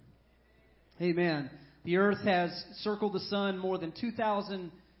Amen. The earth has circled the sun more than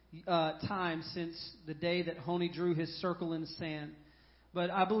 2,000 times since the day that Honi drew his circle in the sand.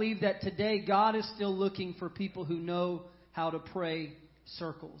 But I believe that today God is still looking for people who know how to pray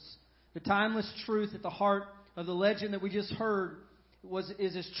circles. The timeless truth at the heart of the legend that we just heard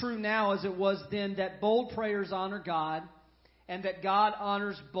is as true now as it was then, that bold prayers honor God and that God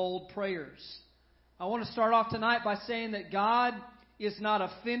honors bold prayers. I want to start off tonight by saying that God is not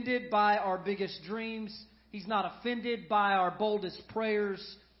offended by our biggest dreams. He's not offended by our boldest prayers.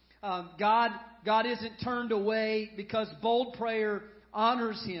 God isn't turned away because bold prayer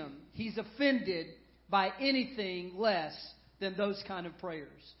honors Him. He's offended by anything less than those kind of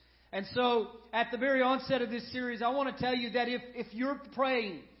prayers. And so, at the very onset of this series, I want to tell you that if you're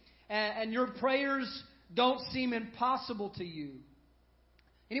praying and your prayers don't seem impossible to you,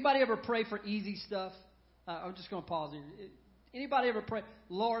 anybody ever pray for easy stuff? I'm just going to pause here. Anybody ever pray,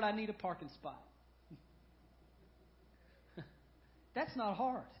 Lord, I need a parking spot? That's not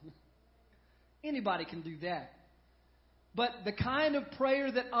hard. Anybody can do that. But the kind of prayer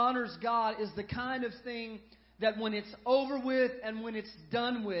that honors God is the kind of thing that when it's over with and when it's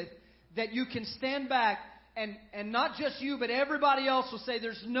done with, that you can stand back and not just you, but everybody else will say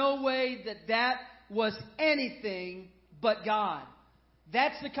there's no way that was anything but God.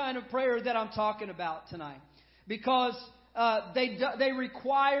 That's the kind of prayer that I'm talking about tonight. Because they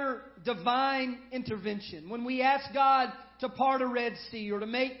require divine intervention. When we ask God to part a Red Sea or to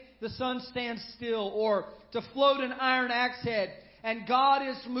make the sun stand still or to float an iron axe head, and God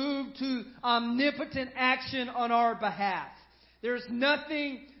is moved to omnipotent action on our behalf. There's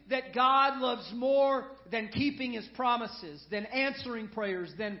nothing that God loves more than keeping His promises, than answering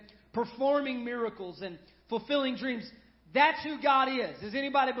prayers, than performing miracles and fulfilling dreams. That's who God is. Does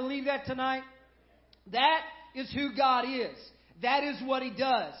anybody believe that tonight? That is who God is. That is what He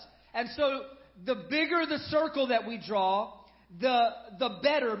does. And so the bigger the circle that we draw, the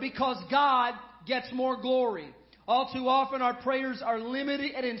better, because God gets more glory. All too often our prayers are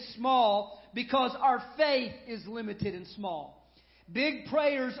limited and small because our faith is limited and small. Big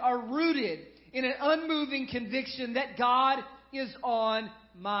prayers are rooted in an unmoving conviction that God is on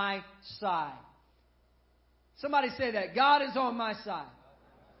my side. Somebody say that. God is on my side.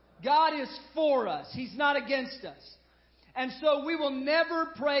 God is for us. He's not against us. And so we will never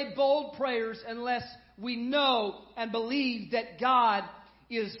pray bold prayers unless we know and believe that God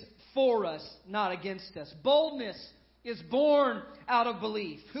is for us, not against us. Boldness is born out of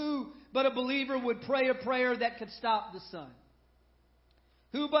belief. Who but a believer would pray a prayer that could stop the sun?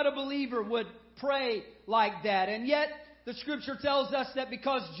 Who but a believer would pray like that? And yet the Scripture tells us that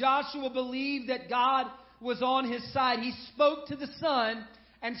because Joshua believed that God was on his side, he spoke to the sun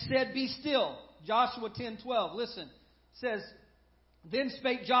and said, "Be still." Joshua 10:12. Listen. It says, "Then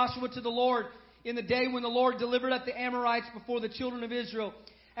spake Joshua to the Lord in the day when the Lord delivered up the Amorites before the children of Israel.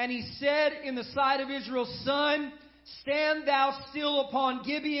 And he said in the sight of Israel, Sun, stand thou still upon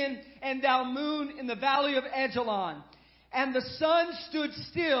Gibeon, and thou moon in the valley of Ajalon. And the sun stood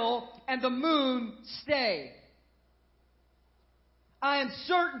still, and the moon stayed." I am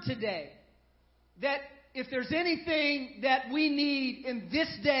certain today that if there's anything that we need in this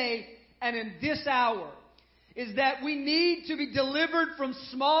day and in this hour, is that we need to be delivered from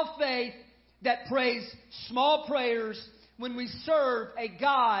small faith that prays small prayers when we serve a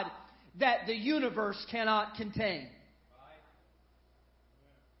God that the universe cannot contain.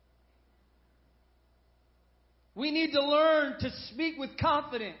 We need to learn to speak with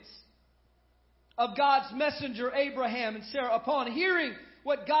confidence of God's messenger Abraham and Sarah. Upon hearing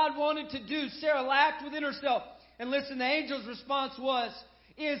what God wanted to do, Sarah laughed within herself. And listen, the angel's response was,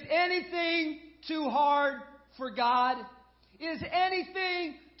 "Is anything too hard for God? Is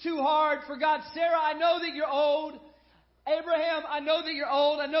anything too hard for God?" Sarah, I know that you're old. Abraham, I know that you're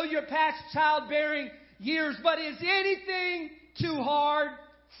old. I know you're past childbearing years. But is anything too hard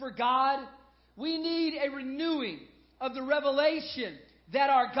for God? We need a renewing of the revelation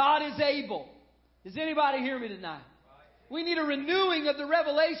that our God is able. Does anybody hear me tonight? We need a renewing of the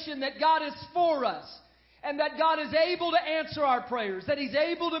revelation that God is for us. And that God is able to answer our prayers. That He's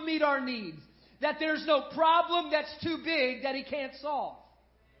able to meet our needs. That there's no problem that's too big that He can't solve.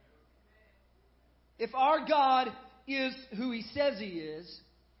 If our God is who He says He is,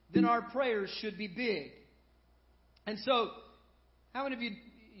 then our prayers should be big. And so, how many of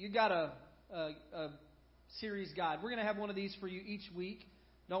you got a series guide? We're going to have one of these for you each week.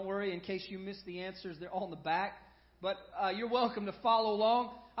 Don't worry, in case you missed the answers, they're all in the back. But you're welcome to follow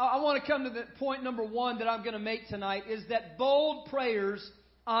along. I want to come to the point number one that I'm going to make tonight, is that bold prayers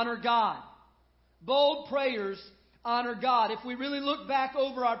honor God. Bold prayers honor God. If we really look back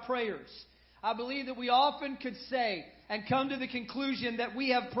over our prayers, I believe that we often could say and come to the conclusion that we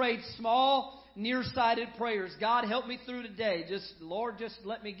have prayed small, nearsighted prayers. God, help me through today. Lord, just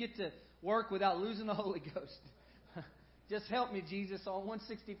let me get to work without losing the Holy Ghost. Just help me, Jesus, on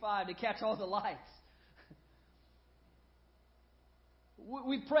 165 to catch all the lights.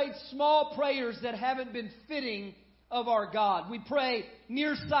 We prayed small prayers that haven't been fitting of our God. We pray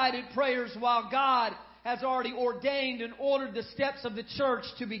nearsighted prayers while God has already ordained and ordered the steps of the church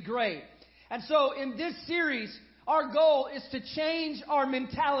to be great. And so in this series, our goal is to change our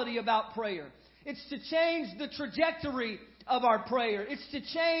mentality about prayer. It's to change the trajectory of our prayer. It's to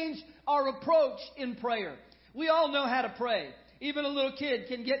change our approach in prayer. We all know how to pray. Even a little kid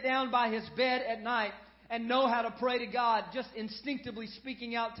can get down by his bed at night and know how to pray to God, just instinctively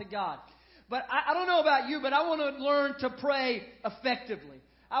speaking out to God. But I don't know about you, but I want to learn to pray effectively.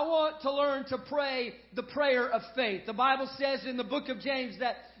 I want to learn to pray the prayer of faith. The Bible says in the book of James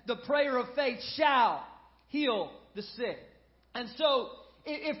that the prayer of faith shall heal the sick. And so,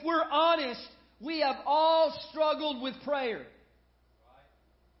 if we're honest, we have all struggled with prayer.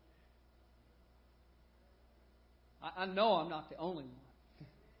 I know I'm not the only one.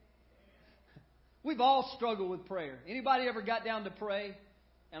 We've all struggled with prayer. Anybody ever got down to pray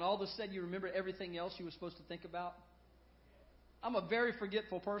and all of a sudden you remember everything else you were supposed to think about? I'm a very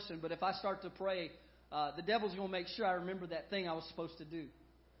forgetful person, but if I start to pray, the devil's going to make sure I remember that thing I was supposed to do.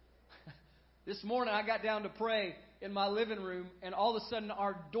 This morning I got down to pray in my living room, and all of a sudden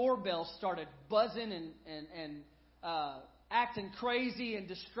our doorbell started buzzing and acting crazy and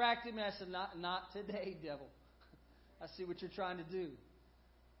distracted me. I said, not today, devil. I see what you're trying to do.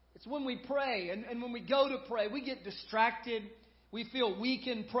 It's when we pray, and when we go to pray, we get distracted. We feel weak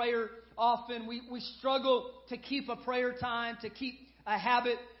in prayer often. We struggle to keep a prayer time, to keep a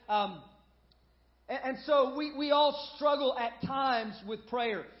habit. And so we all struggle at times with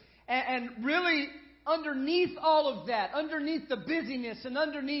prayer. And really, underneath all of that, underneath the busyness and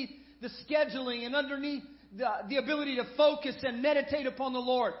underneath the scheduling and underneath the ability to focus and meditate upon the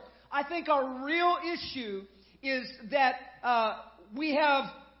Lord, I think our real issue is that we have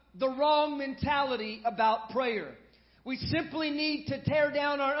the wrong mentality about prayer. We simply need to tear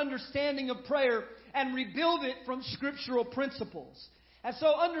down our understanding of prayer and rebuild it from scriptural principles. And so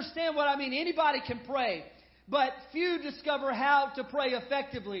understand what I mean. Anybody can pray, but few discover how to pray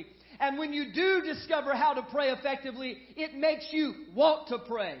effectively. And when you do discover how to pray effectively, it makes you want to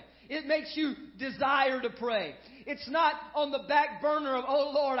pray. It makes you desire to pray. It's not on the back burner of,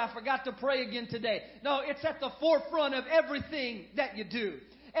 oh Lord, I forgot to pray again today. No, it's at the forefront of everything that you do.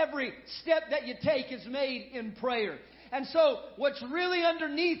 Every step that you take is made in prayer. And so what's really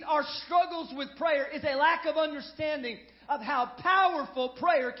underneath our struggles with prayer is a lack of understanding of how powerful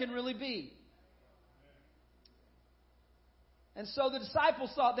prayer can really be. And so the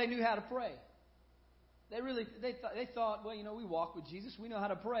disciples thought they knew how to pray. They thought, well, we walk with Jesus. We know how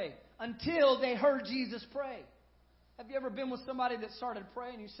to pray. Until they heard Jesus pray. Have you ever been with somebody that started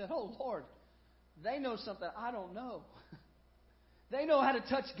praying and you said, oh, Lord, they know something I don't know. They know how to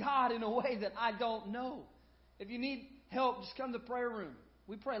touch God in a way that I don't know. If you need help, just come to the prayer room.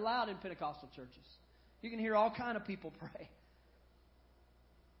 We pray loud in Pentecostal churches. You can hear all kind of people pray.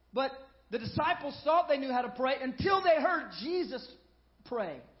 But the disciples thought they knew how to pray until they heard Jesus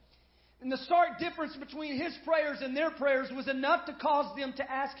pray. And the stark difference between his prayers and their prayers was enough to cause them to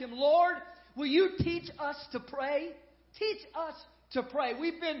ask him, Lord, will you teach us to pray? Teach us to pray.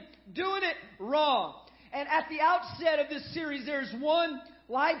 We've been doing it wrong. And at the outset of this series, there's one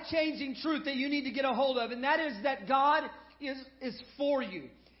life-changing truth that you need to get a hold of, and that is that God is for you.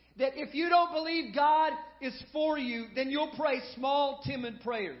 That if you don't believe God is for you, then you'll pray small, timid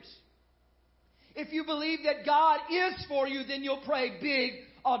prayers. If you believe that God is for you, then you'll pray big,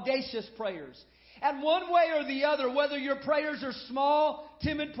 audacious prayers. And one way or the other, whether your prayers are small,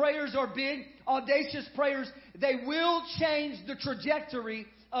 timid prayers, or big, audacious prayers, they will change the trajectory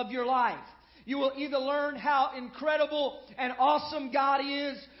of your life. You will either learn how incredible and awesome God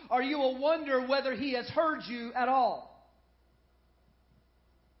is, or you will wonder whether He has heard you at all.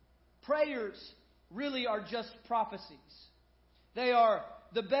 Prayers really are just prophecies. They are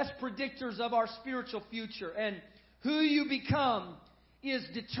the best predictors of our spiritual future. And who you become is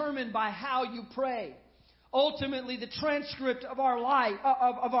determined by how you pray. Ultimately, the transcript of our life,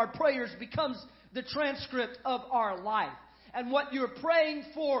 of our prayers, becomes the transcript of our life. And what you're praying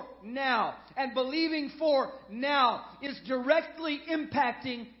for now and believing for now is directly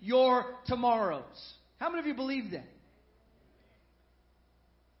impacting your tomorrows. How many of you believe that?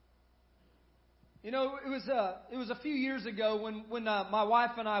 It was a few years ago when my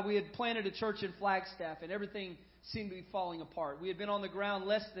wife and I, we had planted a church in Flagstaff, and everything seemed to be falling apart. We had been on the ground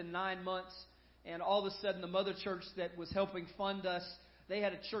less than 9 months, and all of a sudden the mother church that was helping fund us, they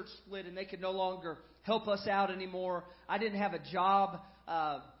had a church split, and they could no longer help us out anymore. I didn't have a job.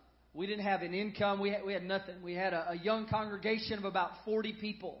 We didn't have an income. We had nothing. We had a young congregation of about 40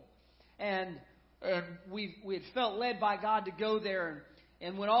 people, and we had felt led by God to go there.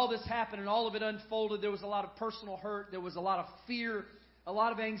 And when all this happened and all of it unfolded, there was a lot of personal hurt. There was a lot of fear, a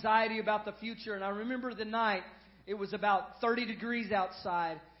lot of anxiety about the future. And I remember the night, it was about 30 degrees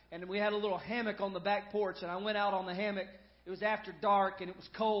outside, and we had a little hammock on the back porch. And I went out on the hammock. It was after dark, and it was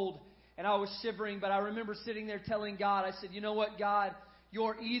cold, and I was shivering. But I remember sitting there telling God, I said, you know what, God,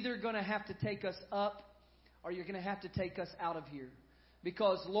 you're either going to have to take us up or you're going to have to take us out of here.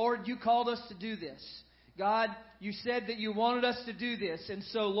 Because, Lord, you called us to do this. God, you said that you wanted us to do this. And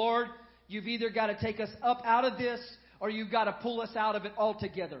so, Lord, you've either got to take us up out of this or you've got to pull us out of it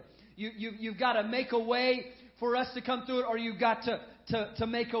altogether. You've got to make a way for us to come through it, or you've got to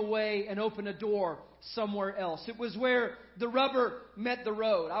make a way and open a door somewhere else. It was where the rubber met the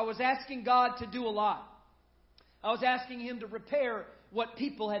road. I was asking God to do a lot. I was asking Him to repair what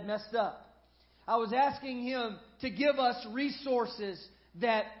people had messed up. I was asking Him to give us resources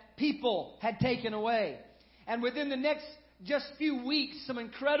that people had taken away. And within the next just few weeks, some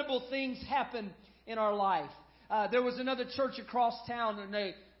incredible things happened in our life. There was another church across town, and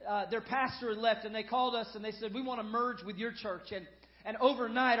their pastor had left, and they called us and they said, we want to merge with your church. And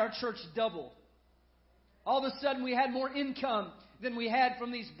overnight, our church doubled. All of a sudden, we had more income than we had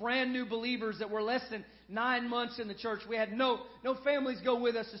from these brand new believers that were less than 9 months in the church. We had no families go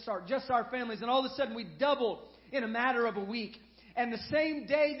with us to start, just our families. And all of a sudden, we doubled in a matter of a week. And the same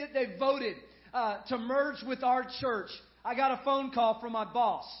day that they voted to merge with our church, I got a phone call from my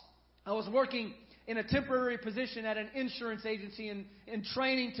boss. I was working in a temporary position at an insurance agency in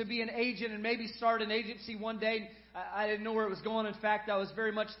training to be an agent and maybe start an agency one day. I didn't know where it was going. In fact, I was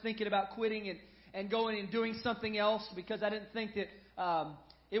very much thinking about quitting and going and doing something else because I didn't think that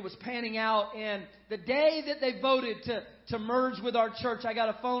it was panning out. And the day that they voted to merge with our church, I got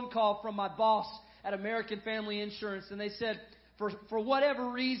a phone call from my boss at American Family Insurance, and they said, for whatever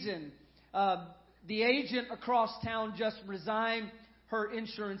reason, the agent across town just resigned her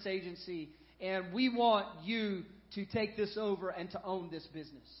insurance agency, and we want you to take this over and to own this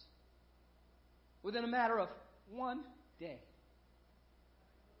business. Within a matter of one day.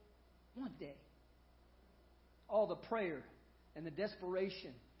 One day. All the prayer and the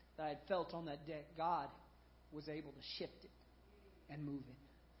desperation that I had felt on that day, God was able to shift it and move it.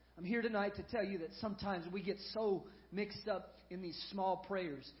 I'm here tonight to tell you that sometimes we get so mixed up in these small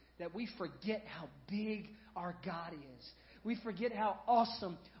prayers that we forget how big our God is. We forget how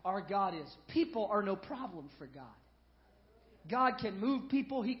awesome our God is. People are no problem for God. God can move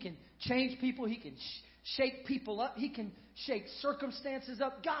people. He can change people. He can shake people up. He can shake circumstances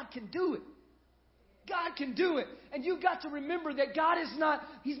up. God can do it. God can do it. And you've got to remember that God is not,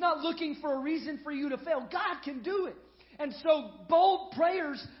 He's not looking for a reason for you to fail. God can do it. And so bold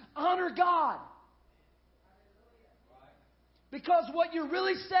prayers honor God. Because what you're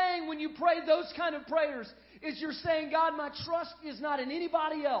really saying when you pray those kind of prayers is you're saying, God, my trust is not in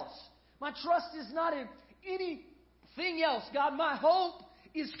anybody else. My trust is not in anything else. God, my hope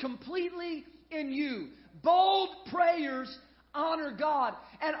is completely in you. Bold prayers honor God.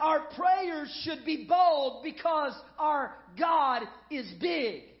 And our prayers should be bold because our God is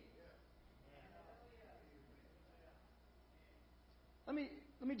big. Let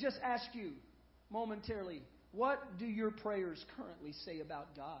me just ask you momentarily, what do your prayers currently say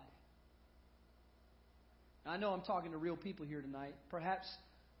about God? Now, I know I'm talking to real people here tonight. Perhaps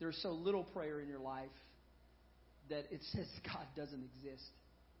there's so little prayer in your life that it says God doesn't exist.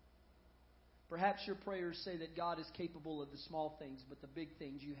 Perhaps your prayers say that God is capable of the small things, but the big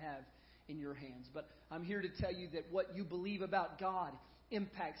things you have in your hands. But I'm here to tell you that what you believe about God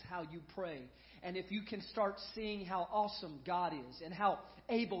impacts how you pray. And if you can start seeing how awesome God is and how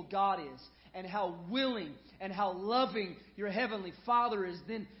able God is and how willing and how loving your Heavenly Father is,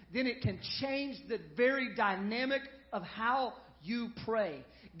 then it can change the very dynamic of how you pray.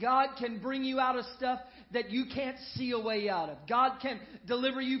 God can bring you out of stuff that you can't see a way out of. God can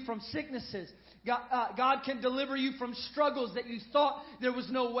deliver you from sicknesses. God can deliver you from struggles that you thought there was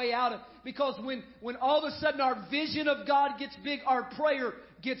no way out of. Because when all of a sudden our vision of God gets big, our prayer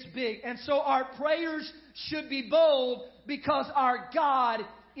gets big. And so our prayers should be bold because our God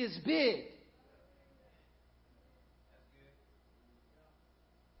is big.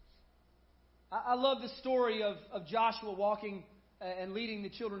 I love the story of Joshua walking and leading the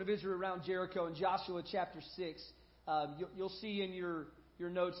children of Israel around Jericho in Joshua chapter 6. You'll see in your your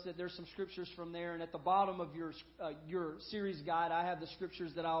notes that there's some scriptures from there. And at the bottom of your series guide, I have the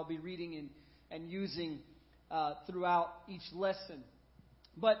scriptures that I'll be reading and using throughout each lesson.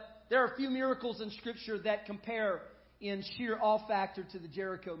 But there are a few miracles in Scripture that compare in sheer awe factor to the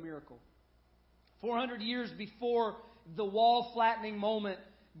Jericho miracle. 400 years before the wall flattening moment,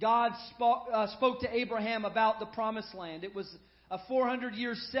 God spoke to Abraham about the promised land. It was a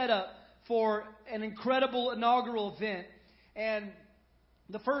 400-year setup for an incredible inaugural event. And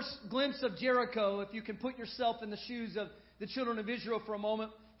the first glimpse of Jericho, if you can put yourself in the shoes of the children of Israel for a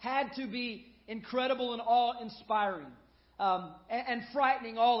moment, had to be incredible and awe-inspiring and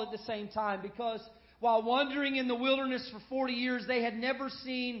frightening all at the same time. Because while wandering in the wilderness for 40 years, they had never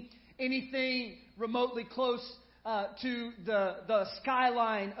seen anything remotely close to the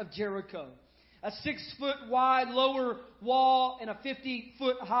skyline of Jericho. A 6-foot wide lower wall and a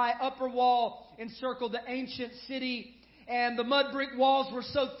 50-foot high upper wall encircled the ancient city. And the mud brick walls were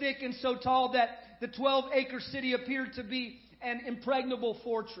so thick and so tall that the 12-acre city appeared to be an impregnable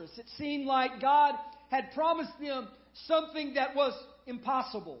fortress. It seemed like God had promised them something that was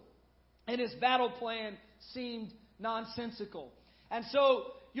impossible. And His battle plan seemed nonsensical. And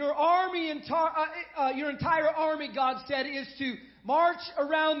so your entire army, God said, is to march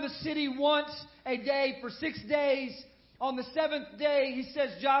around the city once a day for 6 days. On the 7th day, He says,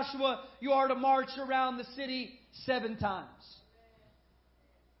 Joshua, you are to march around the city 7 times.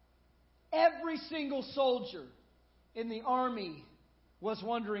 Every single soldier in the army was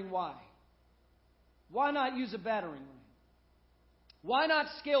wondering why. Why not use a battering ram? Why not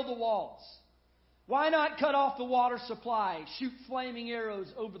scale the walls? Why not cut off the water supply, shoot flaming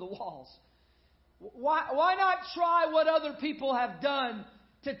arrows over the walls? Why not try what other people have done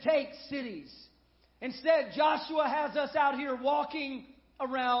to take cities? Instead, Joshua has us out here walking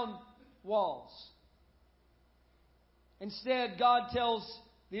around walls. Instead, God tells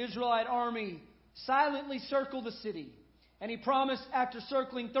the Israelite army, silently circle the city. And He promised after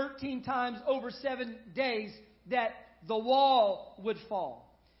circling 13 times over 7 days that the wall would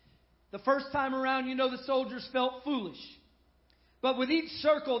fall. The first time around, the soldiers felt foolish. But with each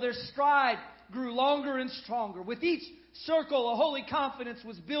circle, their stride grew longer and stronger. With each circle, a holy confidence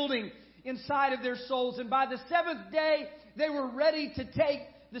was building inside of their souls. And by the 7th day, they were ready to take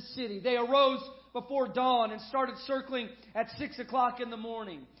the city. They arose before dawn and started circling at 6 o'clock in the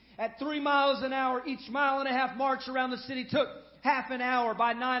morning. At 3 miles an hour, each 1.5 mile march around the city took half an hour.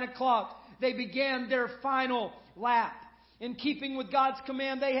 By 9 o'clock, they began their final lap. In keeping with God's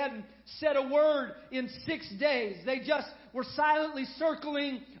command, they hadn't said a word in 6 days. They just were silently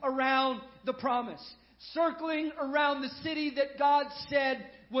circling around the promise. Circling around the city that God said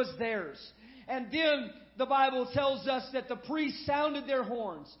was theirs. And then the Bible tells us that the priests sounded their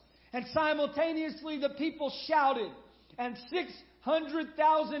horns. And simultaneously the people shouted. And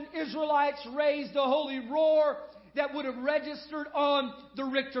 600,000 Israelites raised a holy roar that would have registered on the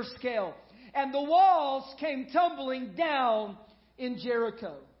Richter scale. And the walls came tumbling down in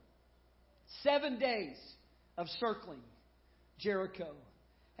Jericho. 7 days of circling Jericho.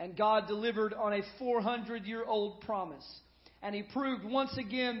 And God delivered on a 400-year-old promise. And He proved once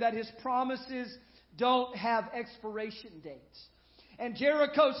again that His promises don't have expiration dates. And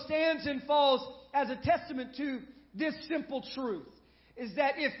Jericho stands and falls as a testament to this simple truth. Is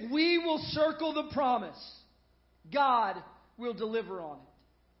that if we will circle the promise, God will deliver on it.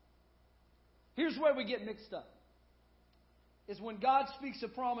 Here's where we get mixed up. Is when God speaks a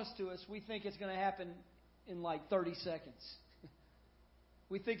promise to us, we think it's going to happen in like 30 seconds.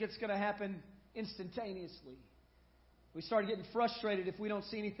 We think it's going to happen instantaneously. We start getting frustrated if we don't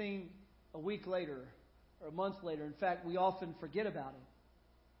see anything a week later or a month later. In fact, we often forget about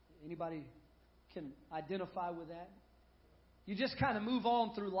it. Anybody can identify with that? You just kind of move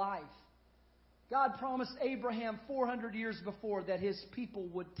on through life. God promised Abraham 400 years before that his people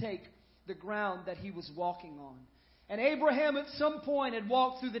would take the ground that he was walking on. And Abraham at some point had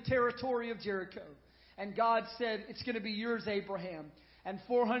walked through the territory of Jericho. And God said, it's going to be yours, Abraham. And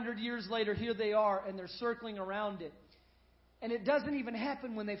 400 years later, here they are, and they're circling around it. And it doesn't even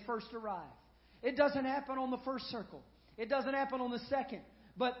happen when they first arrive. It doesn't happen on the first circle. It doesn't happen on the second.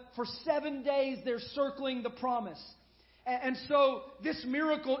 But for 7 days, they're circling the promise. And so this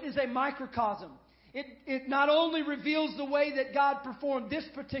miracle is a microcosm. It not only reveals the way that God performed this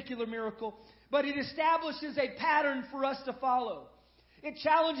particular miracle, but it establishes a pattern for us to follow. It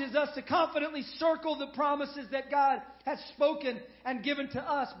challenges us to confidently circle the promises that God has spoken and given to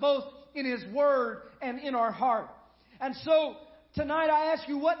us, both in His Word and in our heart. And so tonight I ask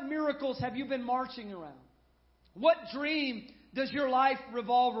you, what miracles have you been marching around? What dream does your life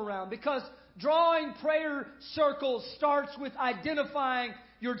revolve around? Because drawing prayer circles starts with identifying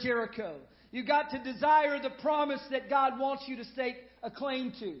your Jericho. You've got to desire the promise that God wants you to stake a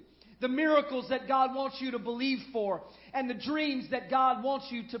claim to, the miracles that God wants you to believe for, and the dreams that God wants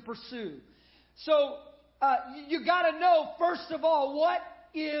you to pursue. So you got to know, first of all, what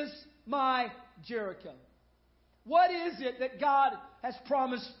is my Jericho? What is it that God has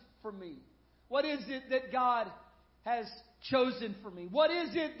promised for me? What is it that God has chosen for me? What is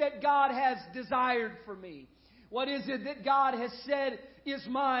it that God has desired for me? What is it that God has said is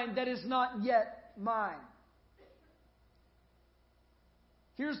mine that is not yet mine?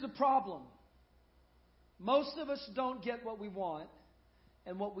 Here's the problem. Most of us don't get what we want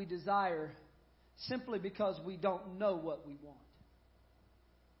and what we desire simply because we don't know what we want.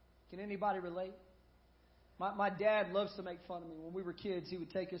 Can anybody relate? My dad loves to make fun of me. When we were kids, he would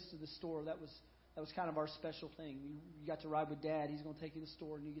take us to the store. That was kind of our special thing. You got to ride with Dad. He's going to take you to the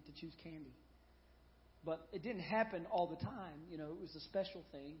store and you get to choose candy. But it didn't happen all the time. You know, it was a special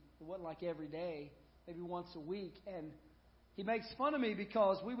thing. It wasn't like every day, maybe once a week. And he makes fun of me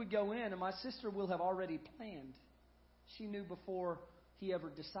because we would go in and my sister will have already planned. She knew before he ever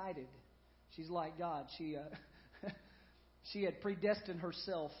decided. She's like God. She had predestined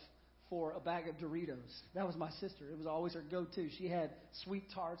herself for a bag of Doritos. That was my sister. It was always her go-to. She had sweet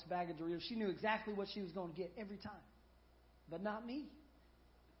tarts, bag of Doritos. She knew exactly what she was going to get every time. But not me.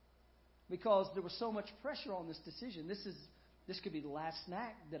 Because there was so much pressure on this decision. This could be the last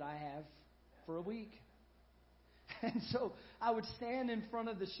snack that I have for a week. And so I would stand in front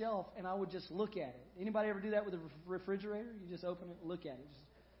of the shelf and I would just look at it. Anybody ever do that with a refrigerator? You just open it and look at it.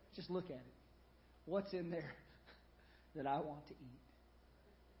 Just look at it. What's in there that I want to eat?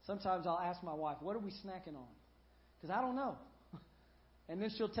 Sometimes I'll ask my wife, what are we snacking on? Because I don't know. And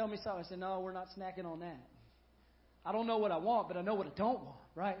then she'll tell me something. I say, no, we're not snacking on that. I don't know what I want, but I know what I don't want,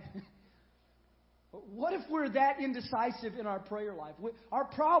 right? What if we're that indecisive in our prayer life? Our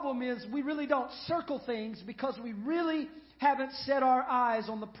problem is we really don't circle things because we really haven't set our eyes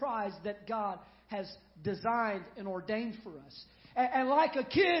on the prize that God has designed and ordained for us. And like a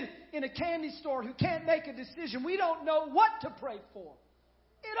kid in a candy store who can't make a decision, we don't know what to pray for.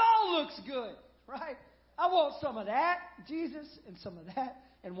 It all looks good, right? I want some of that, Jesus, and some of that,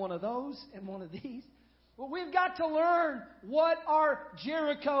 and one of those, and one of these. But we've got to learn what our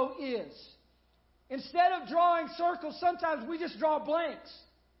Jericho is. Instead of drawing circles, sometimes we just draw blanks.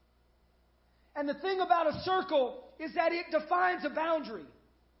 And the thing about a circle is that it defines a boundary.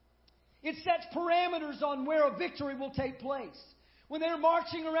 It sets parameters on where a victory will take place. When they're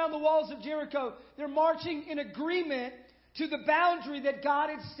marching around the walls of Jericho, they're marching in agreement to the boundary that God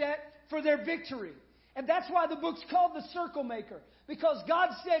had set for their victory. And that's why the book's called The Circle Maker. Because God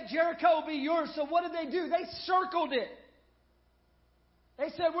said Jericho will be yours. So what did they do? They circled it. They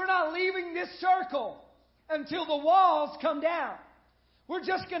said, we're not leaving this circle until the walls come down. We're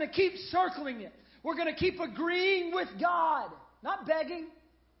just going to keep circling it. We're going to keep agreeing with God. Not begging,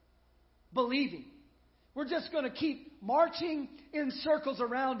 believing. We're just going to keep marching in circles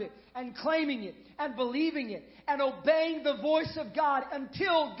around it and claiming it and believing it and obeying the voice of God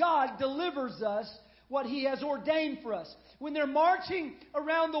until God delivers us what He has ordained for us. When they're marching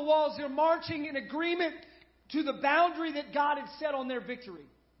around the walls, they're marching in agreement to the boundary that God had set on their victory.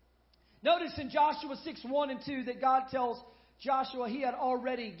 Notice in Joshua 6:1-2 that God tells Joshua He had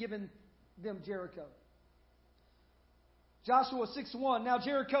already given them Jericho. Joshua 6:1, now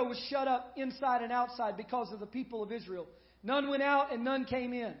Jericho was shut up inside and outside because of the people of Israel. None went out and none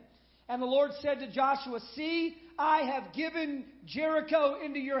came in. And the Lord said to Joshua, see, I have given Jericho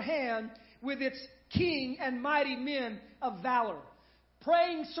into your hand with its king and mighty men of valor.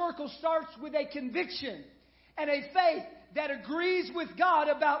 Praying circle starts with a conviction and a faith that agrees with God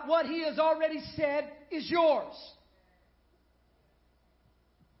about what He has already said is yours.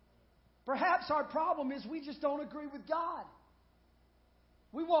 Perhaps our problem is we just don't agree with God.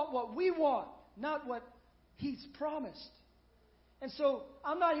 We want what we want, not what He's promised. And so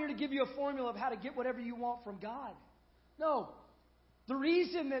I'm not here to give you a formula of how to get whatever you want from God. No. The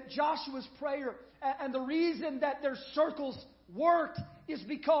reason that Joshua's prayer and the reason that their circles worked is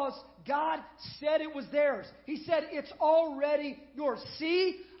because God said it was theirs. He said, it's already yours.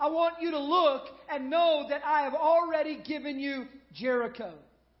 See, I want you to look and know that I have already given you Jericho.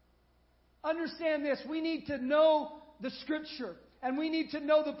 Understand this. We need to know the Scripture. And we need to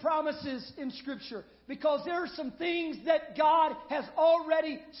know the promises in Scripture. Because there are some things that God has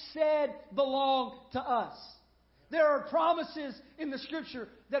already said belong to us. There are promises in the Scripture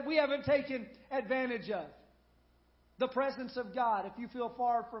that we haven't taken advantage of. The presence of God. If you feel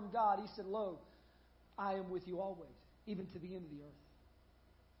far from God, He said, lo, I am with you always, even to the end of the earth.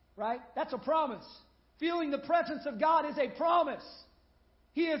 Right? That's a promise. Feeling the presence of God is a promise.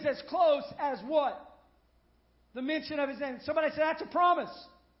 He is as close as what? The mention of His name. Somebody said, that's a promise.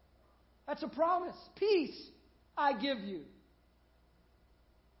 That's a promise. Peace I give you.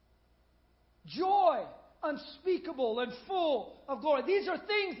 Joy unspeakable and full of glory. These are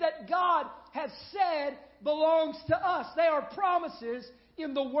things that God has said belongs to us. They are promises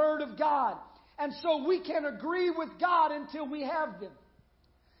in the Word of God. And so we can agree with God until we have them.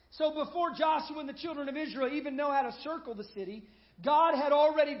 So before Joshua and the children of Israel even know how to circle the city, God had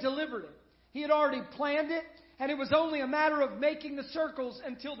already delivered it. He had already planned it, and it was only a matter of making the circles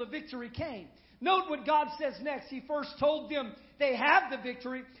until the victory came. Note what God says next. He first told them they have the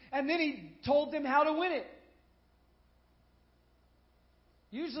victory, and then He told them how to win it.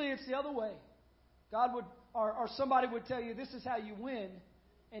 Usually it's the other way. God would, or somebody would tell you, this is how you win,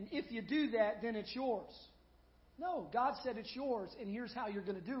 and if you do that, then it's yours. No, God said it's yours, and here's how you're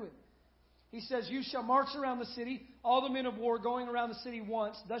going to do it. He says, you shall march around the city, all the men of war going around the city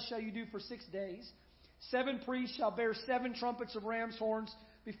once. Thus shall you do for 6 days. 7 priests shall bear 7 trumpets of ram's horns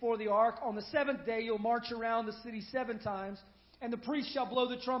before the ark. On the 7th day you'll march around the city 7 times, and the priests shall blow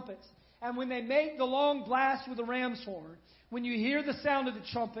the trumpets. And when they make the long blast with the ram's horn, when you hear the sound of the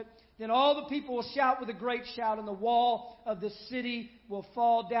trumpet, then all the people will shout with a great shout, and the wall of the city will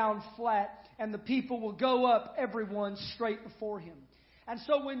fall down flat, and the people will go up, everyone straight before him. And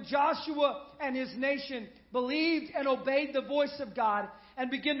so when Joshua and his nation believed and obeyed the voice of God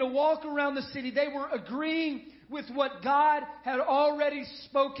and began to walk around the city, they were agreeing with what God had already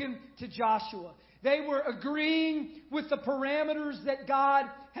spoken to Joshua. They were agreeing with the parameters that God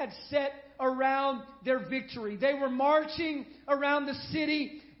had set around their victory. They were marching around the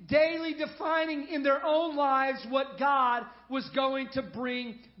city, daily defining in their own lives what God was going to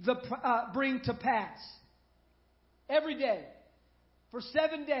bring to pass. Every day, for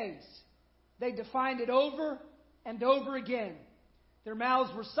 7 days, they defined it over and over again. Their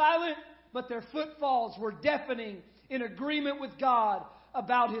mouths were silent, but their footfalls were deafening in agreement with God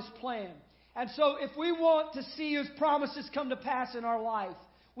about His plan. And so if we want to see His promises come to pass in our life,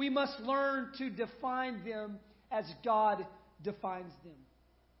 we must learn to define them as God defines them.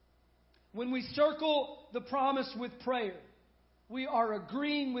 When we circle the promise with prayer, we are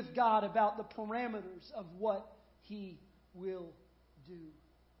agreeing with God about the parameters of what He will do.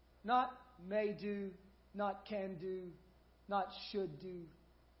 Not may do, not can do, not should do,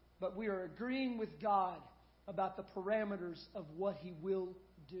 but we are agreeing with God about the parameters of what He will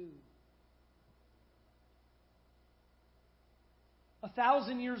do.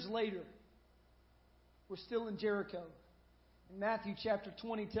 1,000 years later, we're still in Jericho. And Matthew chapter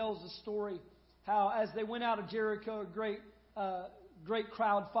 20 tells the story how as they went out of Jericho, a great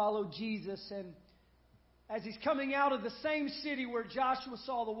crowd followed Jesus. And as He's coming out of the same city where Joshua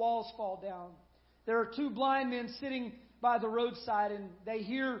saw the walls fall down, there are 2 blind men sitting by the roadside, and they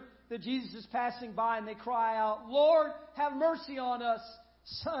hear that Jesus is passing by, and they cry out, "Lord, have mercy on us,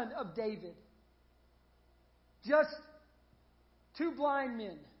 Son of David." Just 2 blind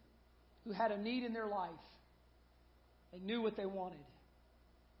men who had a need in their life. They knew what they wanted.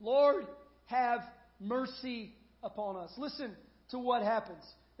 Lord, have mercy upon us. Listen to what happens.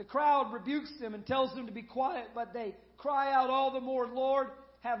 The crowd rebukes them and tells them to be quiet, but they cry out all the more, "Lord,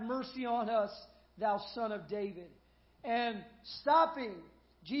 have mercy on us, thou Son of David." And stopping,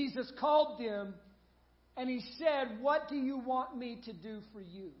 Jesus called them and He said, "What do you want me to do for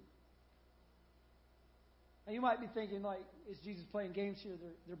you?" Now you might be thinking, like, is Jesus playing games here?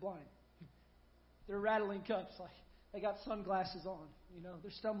 They're blind. They're rattling cups. Like, they got sunglasses on. You know,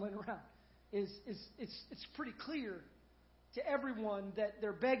 they're stumbling around. It's pretty clear to everyone that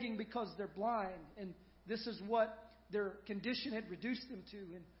they're begging because they're blind. And this is what their condition had reduced them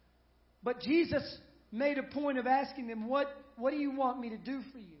to. But Jesus made a point of asking them, what do you want me to do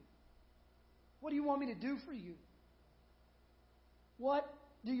for you? What do you want me to do for you? What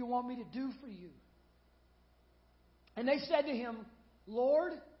do you want me to do for you? And they said to Him,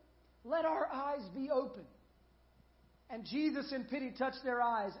 "Lord, let our eyes be open." And Jesus in pity touched their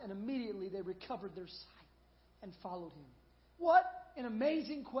eyes, and immediately they recovered their sight and followed Him. What an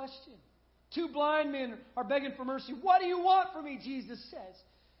amazing question. 2 blind men are begging for mercy. "What do you want from me?" Jesus says.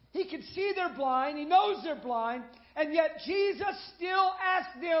 He can see they're blind. He knows they're blind. And yet Jesus still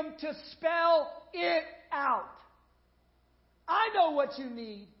asks them to spell it out. I know what you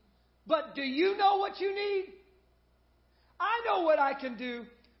need, but do you know what you need? I know what I can do,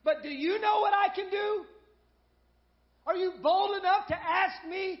 but do you know what I can do? Are you bold enough to ask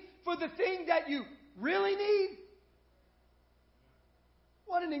me for the thing that you really need?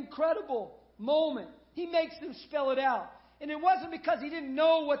 What an incredible moment. He makes them spell it out. And it wasn't because He didn't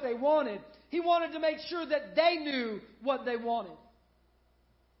know what they wanted. He wanted to make sure that they knew what they wanted.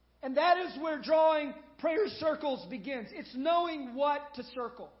 And that is where drawing prayer circles begins. It's knowing what to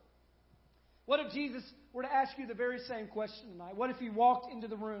circle. What if Jesus were to ask you the very same question tonight? What if He walked into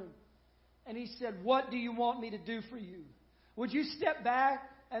the room and He said, "What do you want me to do for you?" Would you step back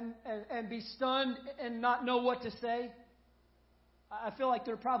and be stunned and not know what to say? I feel like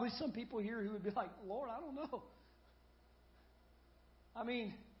there are probably some people here who would be like, "Lord, I don't know. I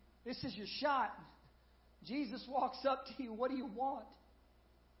mean, this is your shot. Jesus walks up to you. What do you want?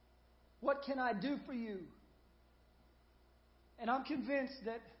 What can I do for you?" And I'm convinced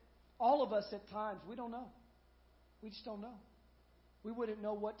that all of us at times, we don't know. We just don't know. We wouldn't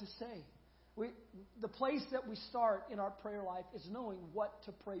know what to say. The place that we start in our prayer life is knowing what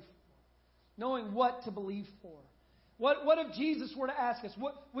to pray for, knowing what to believe for. What if Jesus were to ask us,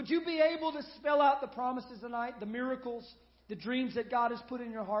 would you be able to spell out the promises tonight, the miracles, the dreams that God has put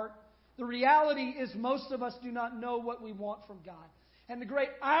in your heart? The reality is most of us do not know what we want from God. And the great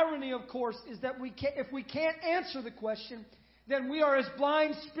irony, of course, is that if we can't answer the question, then we are as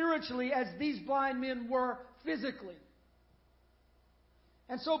blind spiritually as these blind men were physically.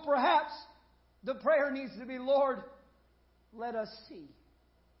 And so perhaps the prayer needs to be, "Lord, let us see.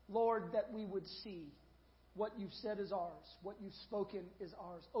 Lord, that we would see what you've said is ours, what you've spoken is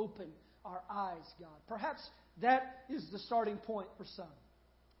ours. Open our eyes, God." Perhaps that is the starting point for some.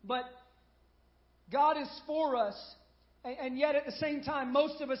 But God is for us, and yet at the same time,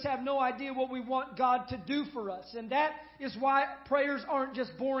 most of us have no idea what we want God to do for us. And that is why prayers aren't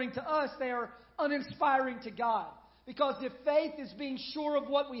just boring to us, they are uninspiring to God. Because if faith is being sure of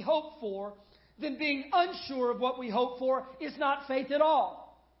what we hope for, then being unsure of what we hope for is not faith at all.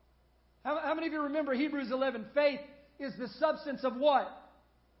 How many of you remember Hebrews 11? Faith is the substance of what?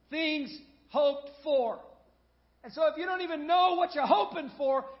 Things hoped for. And so if you don't even know what you're hoping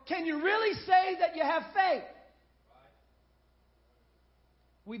for, can you really say that you have faith?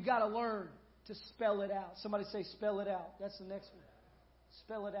 We've got to learn to spell it out. Somebody say, "Spell it out." That's the next one.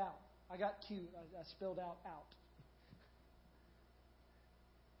 Spell it out. I got cute. I spelled out.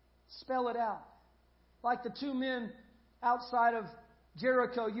 Spell it out. Like the two men outside of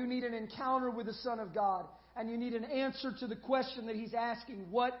Jericho, you need an encounter with the Son of God. And you need an answer to the question that He's asking.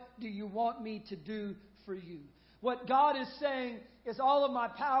 What do you want me to do for you? What God is saying is all of my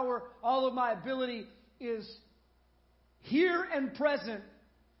power, all of my ability is here and present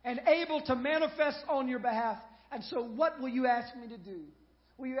and able to manifest on your behalf. And so what will you ask me to do?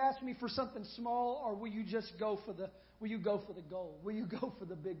 Will you ask me for something small, or will you just go for the goal? Will you go for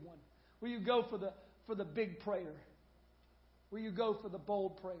the big one? Will you go for the big prayer? Will you go for the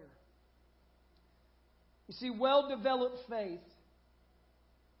bold prayer? You see, well-developed faith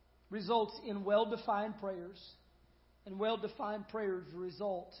results in well-defined prayers, and well-defined prayers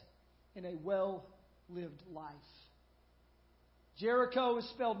result in a well-lived life. Jericho is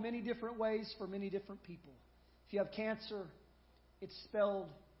spelled many different ways for many different people. If you have cancer, it's spelled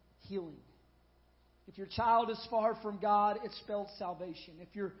healing. If your child is far from God, it's spelled salvation.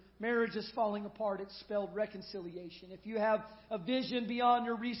 If your marriage is falling apart, it's spelled reconciliation. If you have a vision beyond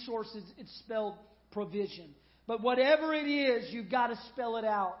your resources, it's spelled provision. But whatever it is, you've got to spell it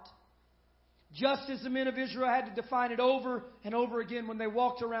out. Just as the men of Israel had to define it over and over again when they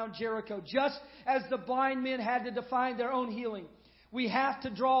walked around Jericho. Just as the blind men had to define their own healing. We have to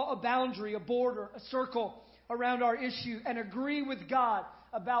draw a boundary, a border, a circle around our issue and agree with God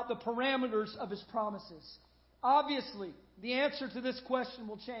about the parameters of His promises. Obviously, the answer to this question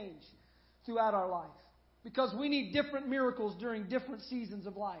will change throughout our life. Because we need different miracles during different seasons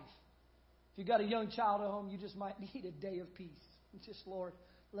of life. If you've got a young child at home, you just might need a day of peace. Just, Lord,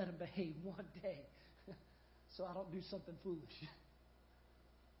 let him behave one day so I don't do something foolish.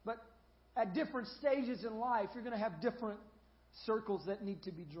 But at different stages in life, you're going to have different circles that need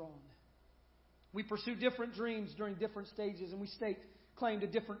to be drawn. We pursue different dreams during different stages, and we stake claim to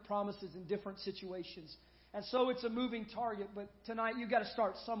different promises in different situations. And so it's a moving target, but tonight you've got to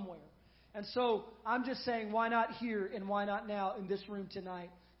start somewhere. And so I'm just saying, why not here and why not now in this room tonight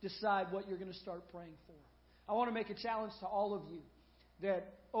decide what you're going to start praying for? I want to make a challenge to all of you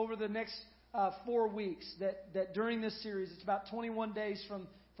that over the next 4 weeks, that during this series, it's about 21 days from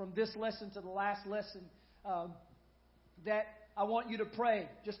this lesson to the last lesson, that I want you to pray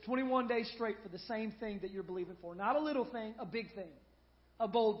just 21 days straight for the same thing that you're believing for. Not a little thing, a big thing, a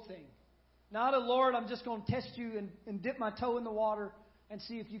bold thing. Not a, Lord, I'm just going to test you and dip my toe in the water and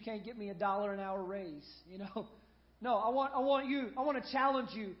see if you can't get me $1 an hour raise. You know, no, I want to challenge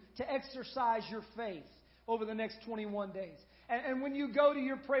you to exercise your faith over the next 21 days. And when you go to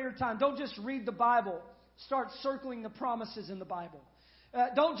your prayer time, don't just read the Bible start circling the promises in the Bible.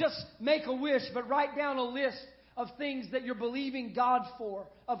 Don't just make a wish, but write down a list of things that you're believing God for,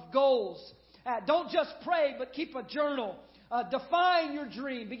 of goals. Don't just pray, but keep a journal. Define your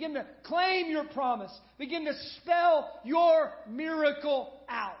dream. Begin to claim your promise. Begin to spell your miracle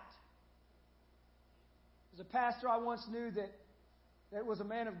out. As a pastor, I once knew that there was a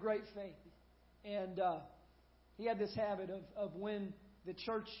man of great faith. And he had this habit of when the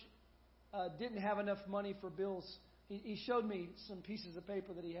church didn't have enough money for bills, he showed me some pieces of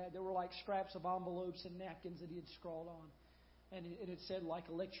paper that he had. There were like scraps of envelopes and napkins that he had scrawled on. And it said like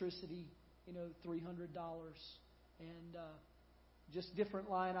electricity, $300. And just different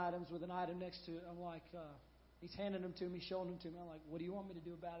line items with an item next to it. I'm like, he's handing them to me, showing them to me. I'm like, what do you want me to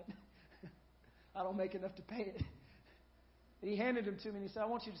do about it? I don't make enough to pay it. And he handed them to me and he said, I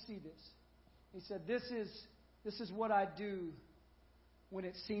want you to see this. He said, this is what I do when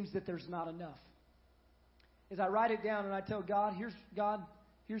it seems that there's not enough. As I write it down and I tell God,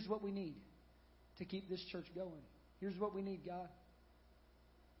 here's what we need to keep this church going. Here's what we need, God,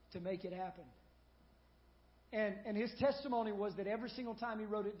 to make it happen. And his testimony was that every single time he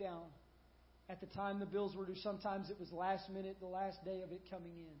wrote it down, at the time the bills were due, sometimes it was last minute, the last day of it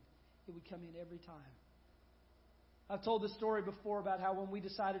coming in. It would come in every time. I've told this story before about how when we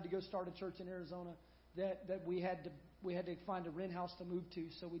decided to go start a church in Arizona, that we had to find a rent house to move to.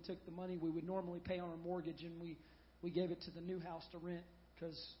 So we took the money we would normally pay on our mortgage and we gave it to the new house to rent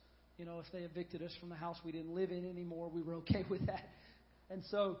because, if they evicted us from the house we didn't live in anymore, we were okay with that. And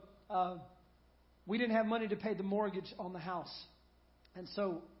so we didn't have money to pay the mortgage on the house. And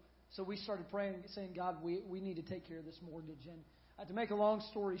so we started praying, saying, God, we need to take care of this mortgage. And to make a long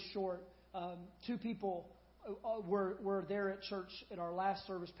story short, two people were there at church at our last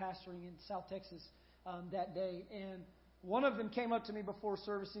service pastoring in South Texas that day. And one of them came up to me before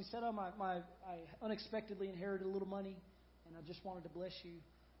service and he said, I unexpectedly inherited a little money and I just wanted to bless you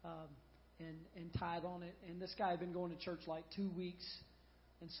and tithe on it. And this guy had been going to church like 2 weeks.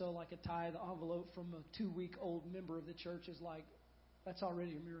 And so like a tithe envelope from a 2-week-old member of the church is like, that's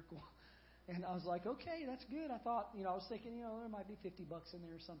already a miracle. And I was like, okay, that's good. I thought, I was thinking, there might be $50 in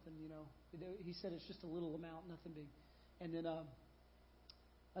there or something, He said it's just a little amount, nothing big. And then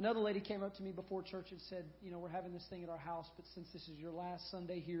another lady came up to me before church and said, we're having this thing at our house, but since this is your last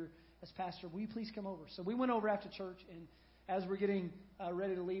Sunday here as pastor, will you please come over? So we went over after church, and as we're getting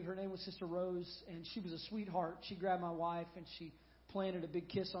ready to leave, her name was Sister Rose, and she was a sweetheart. She grabbed my wife, and she planted a big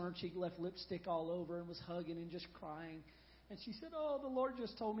kiss on her cheek, left lipstick all over, and was hugging and just crying. And she said, the Lord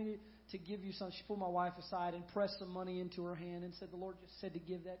just told me to give you some. She pulled my wife aside and pressed some money into her hand and said, the Lord just said to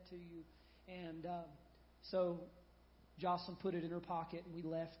give that to you. And so Jocelyn put it in her pocket, and we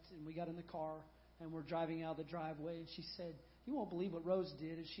left, and we got in the car, and we're driving out of the driveway. And she said, you won't believe what Rose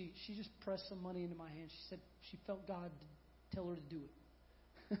did. And she just pressed some money into my hand. She said she felt God tell her to do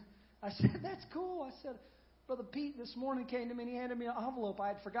it. I said, that's cool. I said, Brother Pete this morning came to me, and he handed me an envelope. I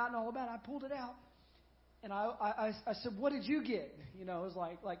had forgotten all about it. I pulled it out. And I said, what did you get? It was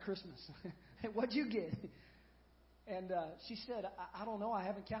like Christmas. What'd you get? And she said, I don't know. I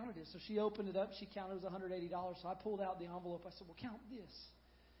haven't counted it. So she opened it up. She counted it was $180. So I pulled out the envelope. I said, well, count this.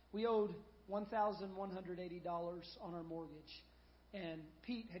 We owed $1,180 on our mortgage. And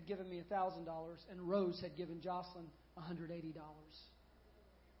Pete had given me $1,000. And Rose had given Jocelyn $180.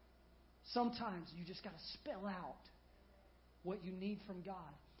 Sometimes you just got to spell out what you need from God.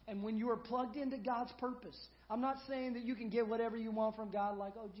 And when you are plugged into God's purpose, I'm not saying that you can get whatever you want from God,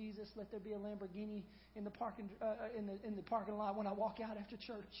 like, oh, Jesus, let there be a Lamborghini in the parking lot when I walk out after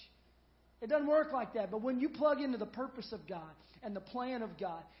church. It doesn't work like that. But when you plug into the purpose of God and the plan of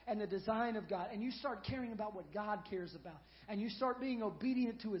God and the design of God, and you start caring about what God cares about, and you start being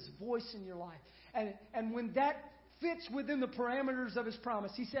obedient to His voice in your life, and when that fits within the parameters of His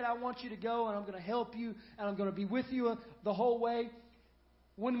promise, He said, I want you to go, and I'm going to help you, and I'm going to be with you the whole way.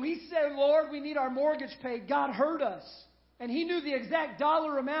 When we say, Lord, we need our mortgage paid, God heard us. And He knew the exact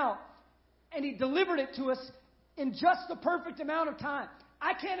dollar amount. And He delivered it to us in just the perfect amount of time.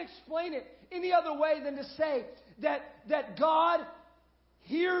 I can't explain it any other way than to say that God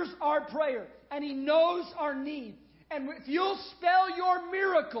hears our prayer. And He knows our need. And if you'll spell your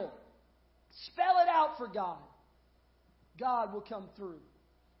miracle, spell it out for God, God will come through.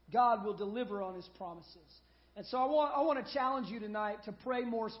 God will deliver on His promises. And so I want to challenge you tonight to pray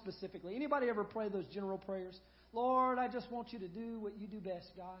more specifically. Anybody ever pray those general prayers? Lord, I just want you to do what you do best,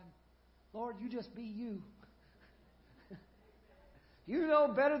 God. Lord, you just be you. You know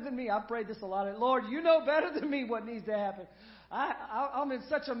better than me. I've prayed this a lot. Lord, you know better than me what needs to happen. I'm in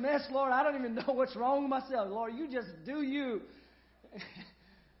such a mess, Lord. I don't even know what's wrong with myself. Lord, you just do you.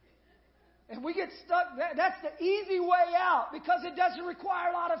 And We get stuck. That's the easy way out because it doesn't require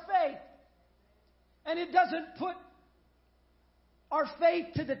a lot of faith. And it doesn't put our faith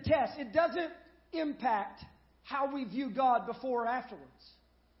to the test. It doesn't impact how we view God before or afterwards.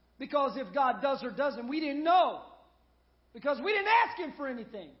 Because if God does or doesn't, we didn't know. Because we didn't ask Him for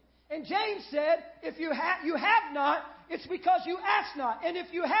anything. And James said, if you have not, it's because you ask not. And if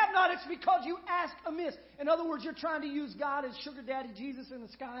you have not, it's because you ask amiss. In other words, you're trying to use God as sugar daddy Jesus in the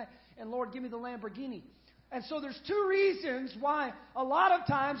sky. And Lord, give me the Lamborghini. And so there's two reasons why a lot of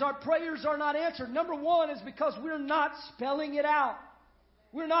times our prayers are not answered. Number one is because we're not spelling it out.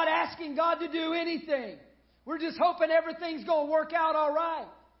 We're not asking God to do anything. We're just hoping everything's going to work out all right.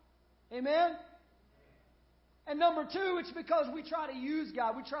 Amen? And number two, it's because we try to use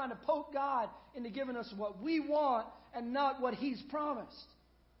God. We're trying to poke God into giving us what we want and not what He's promised.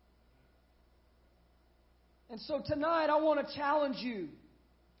 And so tonight I want to challenge you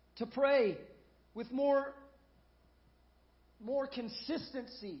to pray with more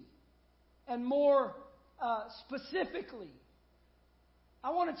consistency and more specifically.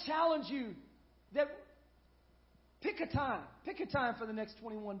 I want to challenge you that pick a time. Pick a time for the next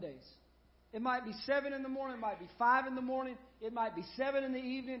 21 days. It might be 7 in the morning. It might be 5 in the morning. It might be 7 in the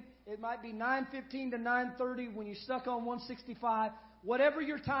evening. It might be 9:15 to 9:30 when you're stuck on 165. Whatever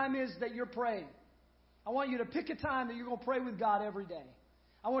your time is that you're praying, I want you to pick a time that you're going to pray with God every day.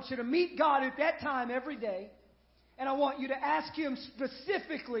 I want you to meet God at that time every day. And I want you to ask Him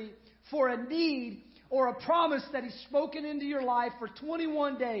specifically for a need or a promise that He's spoken into your life for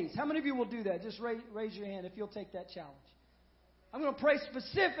 21 days. How many of you will do that? Just raise your hand if you'll take that challenge. I'm going to pray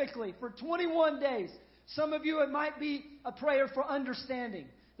specifically for 21 days. Some of you, it might be a prayer for understanding.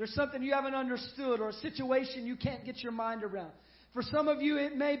 There's something you haven't understood or a situation you can't get your mind around. For some of you,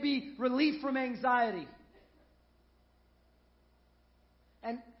 it may be relief from anxiety.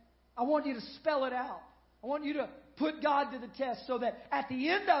 And I want you to spell it out. I want you to put God to the test so that at the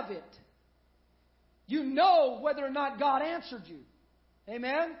end of it, you know whether or not God answered you.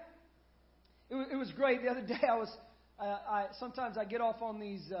 Amen? It was great. The other day sometimes I get off on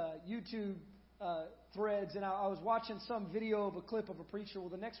these YouTube threads, and I was watching some video of a clip of a preacher. Well,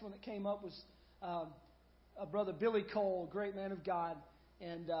 the next one that came up was a brother Billy Cole, a great man of God,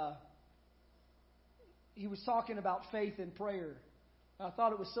 and he was talking about faith and prayer. And I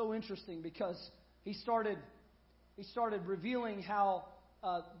thought it was so interesting because he started revealing how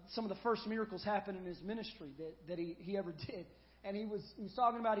some of the first miracles happened in his ministry that he ever did. And he was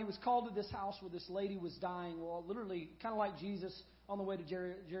talking about he was called to this house where this lady was dying. Well, literally, kind of like Jesus on the way to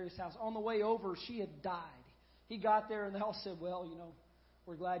Jairus' house. On the way over, she had died. He got there and they all said, well,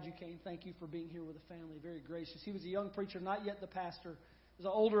 we're glad you came. Thank you for being here with the family. Very gracious. He was a young preacher, not yet the pastor. He was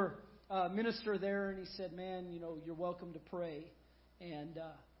an older minister there. And he said, man, you're welcome to pray. And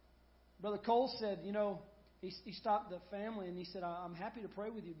Brother Cole said, he stopped the family and he said, I'm happy to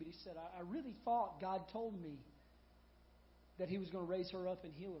pray with you. But he said, I really thought God told me that He was going to raise her up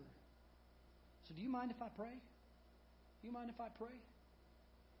and heal her. So do you mind if I pray? Do you mind if I pray?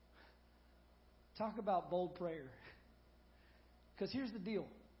 Talk about bold prayer. Because here's the deal.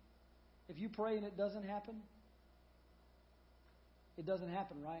 If you pray and it doesn't happen, it doesn't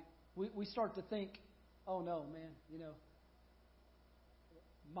happen, right? We start to think, oh no, man,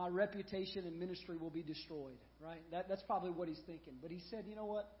 my reputation in ministry will be destroyed, right? That's probably what he's thinking. But he said, you know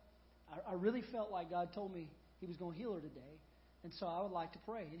what? I really felt like God told me He was going to heal her today. And so I would like to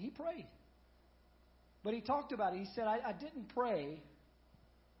pray. And he prayed. But he talked about it. He said, I didn't pray,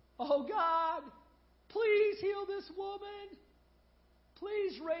 oh God, please heal this woman.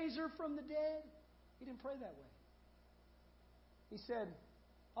 Please raise her from the dead. He didn't pray that way. He said,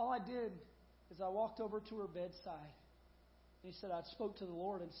 all I did is I walked over to her bedside. And he said, I spoke to the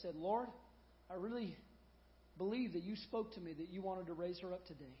Lord and said, Lord, I really believe that you spoke to me that you wanted to raise her up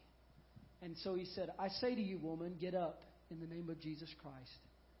today. And so he said, I say to you, woman, get up in the name of Jesus Christ.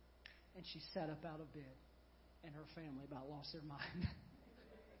 And she sat up out of bed. And her family about lost their mind.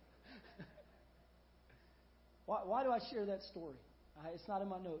 Why do I share that story? It's not in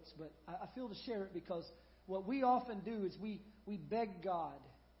my notes, but I feel to share it because what we often do is we beg God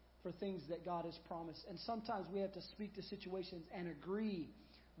for things that God has promised. And sometimes we have to speak to situations and agree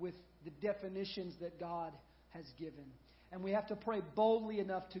with the definitions that God has given. And we have to pray boldly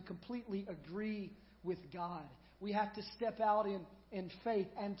enough to completely agree with God. We have to step out in faith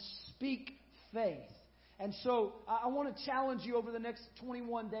and speak faith. And so I want to challenge you over the next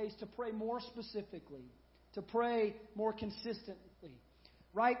 21 days to pray more specifically, to pray more consistently.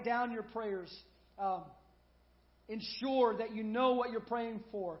 Write down your prayers. Ensure that you know what you're praying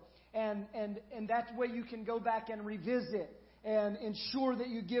for. And that way you can go back and revisit and ensure that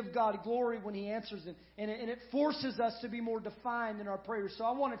you give God glory when He answers them. And it forces us to be more defined in our prayers. So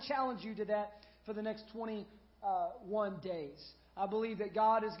I want to challenge you to that for the next 21 days. I believe that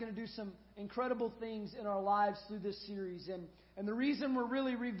God is going to do some incredible things in our lives through this series. And the reason we're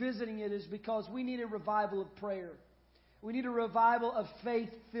really revisiting it is because we need a revival of prayer. We need a revival of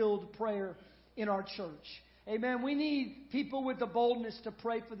faith-filled prayer in our church. Amen. We need people with the boldness to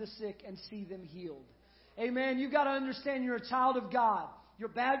pray for the sick and see them healed. Amen. You've got to understand you're a child of God. You're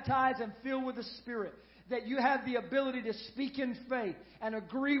baptized and filled with the Spirit. That you have the ability to speak in faith and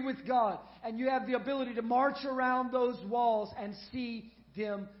agree with God. And you have the ability to march around those walls and see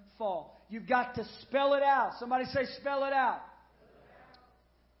them fall. You've got to spell it out. Somebody say, spell it out.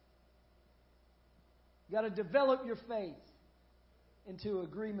 You've got to develop your faith into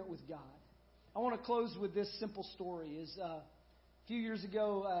agreement with God. I want to close with this simple story. A few years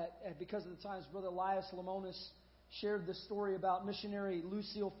ago, because of the times, Brother Elias Lemonis shared the story about missionary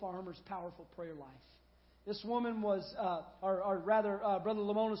Lucille Farmer's powerful prayer life. This woman was, Brother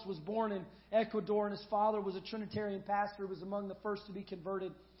Lemonis was born in Ecuador, and his father was a Trinitarian pastor, was among the first to be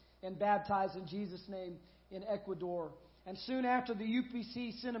converted and baptized in Jesus' name in Ecuador. And soon after, the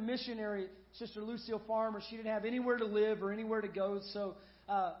UPC sent a missionary, Sister Lucille Farmer. She didn't have anywhere to live or anywhere to go, so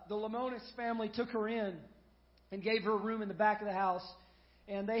the Lemonis family took her in and gave her a room in the back of the house.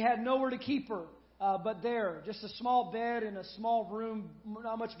 And they had nowhere to keep her but there, just a small bed in a small room,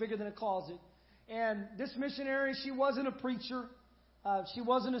 not much bigger than a closet. And this missionary, she wasn't a preacher. She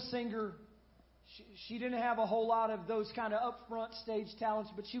wasn't a singer. She didn't have a whole lot of those kind of upfront stage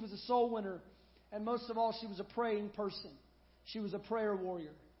talents, but she was a soul winner. And most of all, she was a praying person. She was a prayer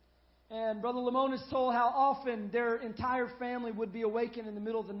warrior. And Brother Lemonis told how often their entire family would be awakened in the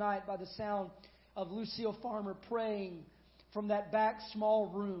middle of the night by the sound of Lucille Farmer praying from that back small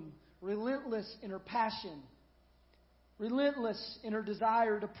room, relentless in her passion, relentless in her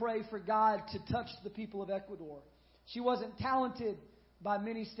desire to pray for God to touch the people of Ecuador. She wasn't talented by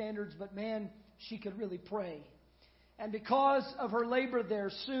many standards, but man, she could really pray. And because of her labor there,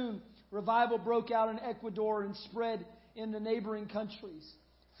 soon revival broke out in Ecuador and spread in the neighboring countries,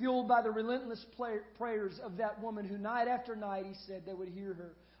 fueled by the relentless prayers of that woman who night after night, he said, they would hear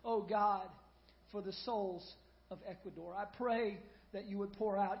her, "Oh God, for the souls of Ecuador, I pray that you would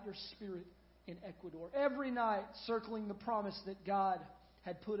pour out your Spirit in Ecuador." Every night, circling the promise that God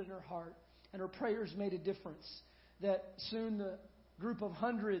had put in her heart. And her prayers made a difference. That soon the group of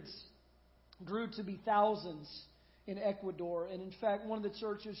hundreds grew to be thousands in Ecuador. And in fact, one of the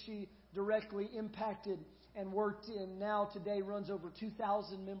churches she directly impacted and worked in now today runs over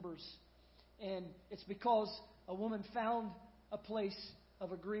 2,000 members. And it's because a woman found a place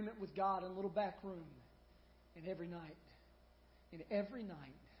of agreement with God in a little back room. And every night,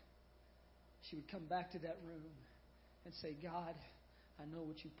 she would come back to that room and say, "God, I know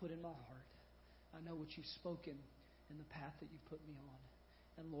what you've put in my heart. I know what you've spoken in the path that you've put me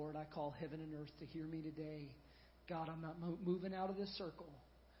on. And Lord, I call heaven and earth to hear me today. God, I'm not moving out of this circle.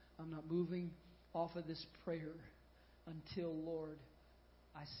 I'm not moving off of this prayer until, Lord,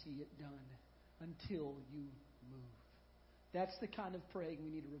 I see it done. Until you move." That's the kind of praying we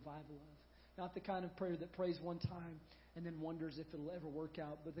need a revival of. Not the kind of prayer that prays one time and then wonders if it'll ever work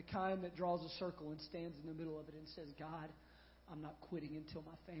out, but the kind that draws a circle and stands in the middle of it and says, "God, I'm not quitting until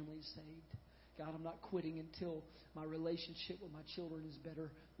my family is saved. God, I'm not quitting until my relationship with my children is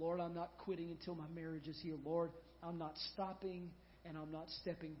better. Lord, I'm not quitting until my marriage is healed. Lord, I'm not stopping and I'm not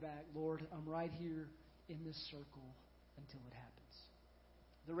stepping back. Lord, I'm right here in this circle until it happens."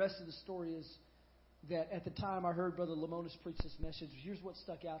 The rest of the story is that at the time I heard Brother Lemonis preach this message, here's what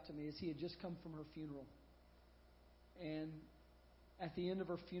stuck out to me is he had just come from her funeral. And at the end of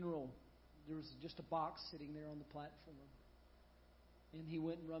her funeral, there was just a box sitting there on the platform. And he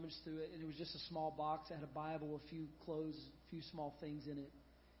went and rummaged through it, and it was just a small box. It had a Bible, a few clothes, a few small things in it.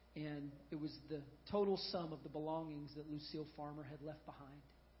 And it was the total sum of the belongings that Lucille Farmer had left behind.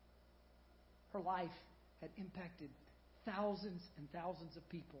 Her life had impacted thousands and thousands of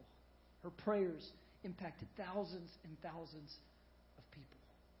people. Her prayers impacted thousands and thousands of people.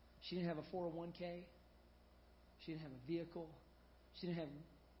 She didn't have a 401k. She didn't have a vehicle. She didn't have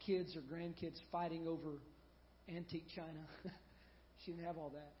kids or grandkids fighting over antique china. She didn't have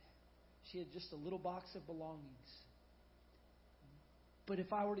all that. She had just a little box of belongings. But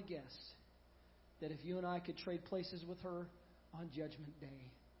if I were to guess that if you and I could trade places with her on Judgment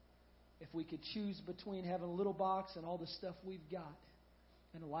Day, if we could choose between having a little box and all the stuff we've got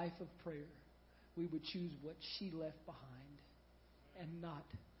and a life of prayer, we would choose what she left behind and not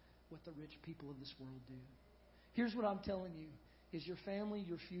what the rich people of this world do. Here's what I'm telling you, is your family,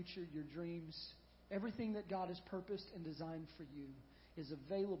 your future, your dreams, Everything that God has purposed and designed for you is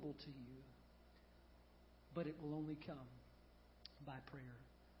available to you, but it will only come by prayer.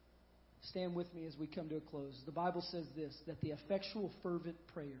 Stand with me as we come to a close. The Bible says this, that the effectual fervent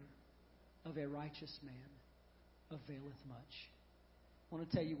prayer of a righteous man availeth much. I want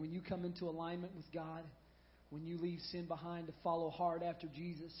to tell you, when you come into alignment with God, when you leave sin behind to follow hard after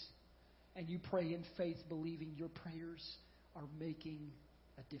Jesus, and you pray in faith, believing, your prayers are making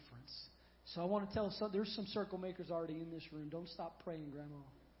a difference. So I want to tell there's some circle makers already in this room. Don't stop praying, Grandma.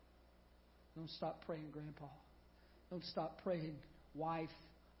 Don't stop praying, Grandpa. Don't stop praying, wife,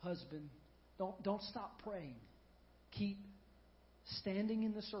 husband. Don't stop praying. Keep standing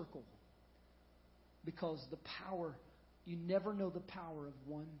in the circle, because the power, you never know the power of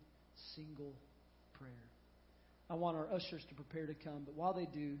one single prayer. I want our ushers to prepare to come, but while they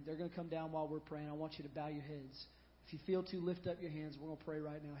do, they're going to come down while we're praying. I want you to bow your heads. If you feel to, lift up your hands. We're going to pray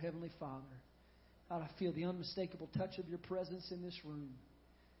right now. Heavenly Father, God, I feel the unmistakable touch of your presence in this room.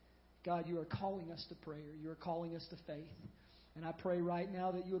 God, you are calling us to prayer. You are calling us to faith. And I pray right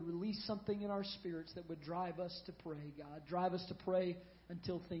now that you would release something in our spirits that would drive us to pray, God. Drive us to pray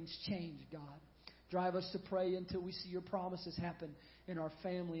until things change, God. Drive us to pray until we see your promises happen in our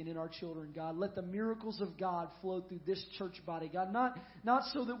family and in our children, God. Let the miracles of God flow through this church body, God. Not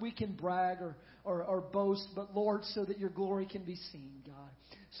so that we can brag or boast, but, Lord, so that your glory can be seen, God.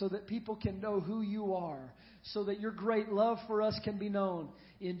 So that people can know who you are. So that your great love for us can be known.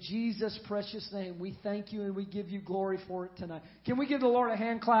 In Jesus' precious name, we thank you and we give you glory for it tonight. Can we give the Lord a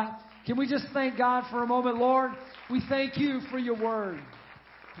hand clap? Can we just thank God for a moment? Lord, we thank you for your word.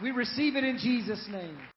 We receive it in Jesus' name.